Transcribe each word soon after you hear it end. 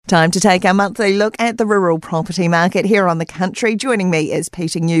Time to take our monthly look at the rural property market here on the country. Joining me is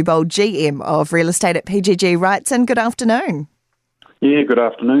Peter Newbold, GM of Real Estate at PGG Wrightson. Good afternoon. Yeah, good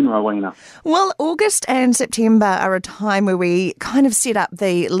afternoon, Rowena. Well, August and September are a time where we kind of set up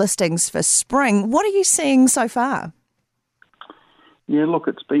the listings for spring. What are you seeing so far? Yeah, look,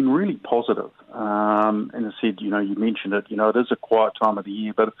 it's been really positive. And I said, you mentioned it, it is a quiet time of the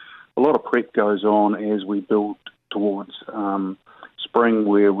year, but a lot of prep goes on as we build towards spring,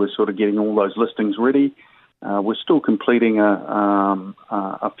 where we're sort of getting all those listings ready. We're still completing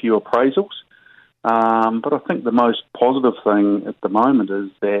a few appraisals. But I think the most positive thing at the moment is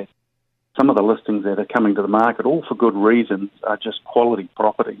that some of the listings that are coming to the market, all for good reasons, are just quality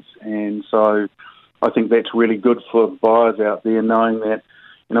properties. And so I think that's really good for buyers out there, knowing that,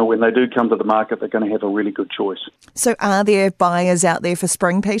 when they do come to the market, they're going to have a really good choice. So are there buyers out there for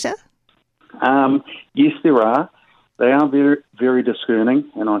spring, Peter? Yes, there are. They are very, very discerning,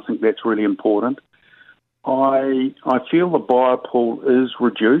 and I think that's really important. I feel the buyer pool is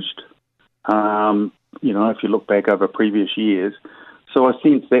reduced, if you look back over previous years. So I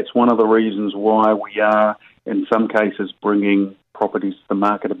sense that's one of the reasons why we are, in some cases, bringing properties to the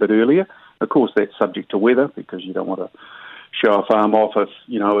market a bit earlier. Of course, that's subject to weather, because you don't want to show a farm off if,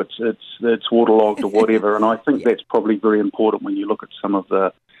 it's waterlogged or whatever. And I think that's probably very important when you look at some of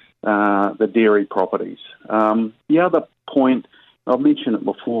the dairy properties. The other point, I've mentioned it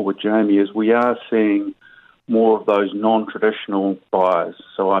before with Jamie, is we are seeing more of those non-traditional buyers.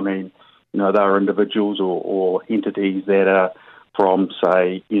 So, they are individuals or entities that are from,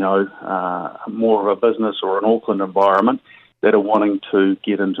 say, more of a business or an Auckland environment that are wanting to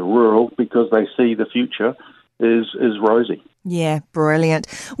get into rural because they see the future is rosy. Yeah, brilliant.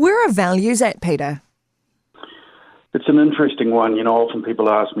 Where are values at, Peter? It's an interesting one. Often people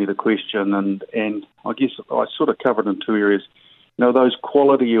ask me the question, and I guess I sort of covered in two areas. Those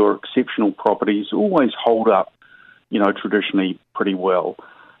quality or exceptional properties always hold up, traditionally pretty well.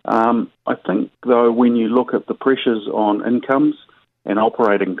 I think, though, when you look at the pressures on incomes and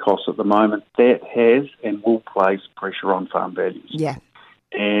operating costs at the moment, that has and will place pressure on farm values. Yeah.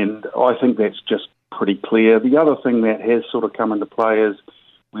 And I think that's just pretty clear. The other thing that has sort of come into play is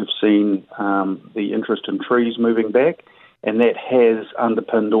we've seen the interest in trees moving back, and that has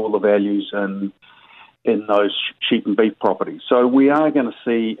underpinned all the values in those sheep and beef properties. So we are going to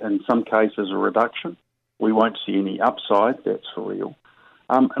see, in some cases, a reduction. We won't see any upside, that's for real.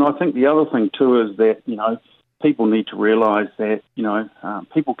 And I think the other thing, too, is that, people need to realise that,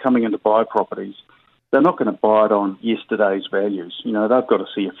 people coming in to buy properties, they're not going to buy it on yesterday's values. They've got to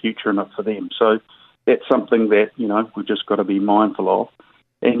see a future in it for them. So that's something that, we've just got to be mindful of.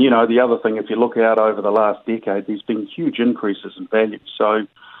 And, the other thing, if you look out over the last decade, there's been huge increases in value. So,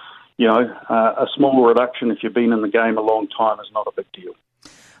 a small reduction, if you've been in the game a long time, is not a big deal.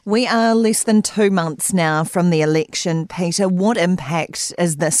 We are less than 2 months now from the election, Peter. What impact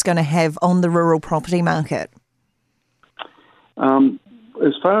is this going to have on the rural property market?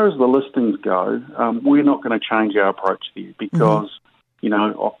 As far as the listings go, we're not going to change our approach there because,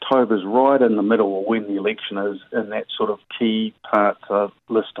 October's right in the middle of when the election is, in that sort of key part to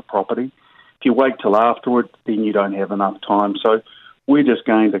list a property. If you wait till afterward, then you don't have enough time. So we're just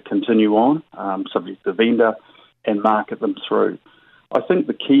going to continue on, subject to vendor, and market them through. I think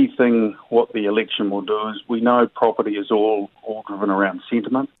the key thing, what the election will do, is we know property is all driven around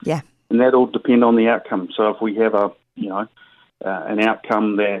sentiment. Yeah. And that'll depend on the outcome. So if we have an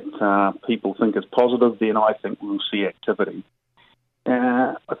outcome that people think is positive, then I think we'll see activity.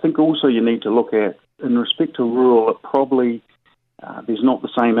 I think also you need to look at, in respect to rural, it probably there's not the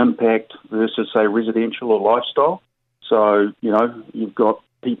same impact versus, say, residential or lifestyle. So, you've got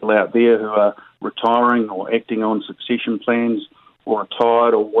people out there who are retiring or acting on succession plans or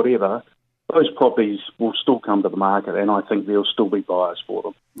retired or whatever. Those properties will still come to the market, and I think there'll still be buyers for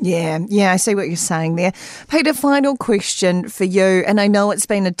them. Yeah, I see what you're saying there. Peter, final question for you, and I know it's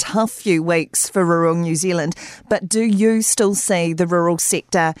been a tough few weeks for rural New Zealand, but do you still see the rural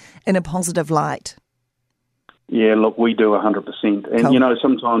sector in a positive light? Yeah, look, we do 100%. And, Cool.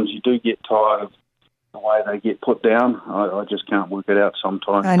 Sometimes you do get tired of the way they get put down. I just can't work it out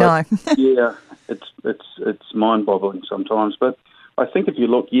sometimes. I know. But, yeah, it's mind-boggling sometimes, but I think if you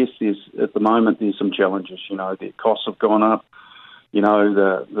look, yes, at the moment there's some challenges. The costs have gone up.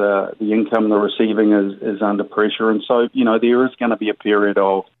 The income they're receiving is under pressure, and so there is going to be a period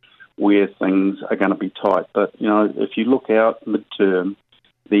of where things are going to be tight. But if you look out midterm,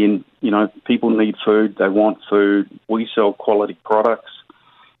 then people need food. They want food. We sell quality products,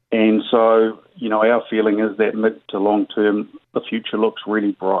 and so our feeling is that mid to long term the future looks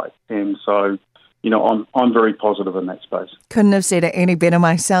really bright, and so I'm very positive in that space. Couldn't have said it any better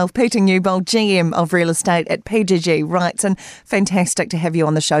myself. Peter Newbold, GM of Real Estate at PGG Wrights, and fantastic to have you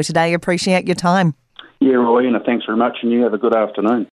on the show today. Appreciate your time. Yeah, Rowena, thanks very much, and you have a good afternoon.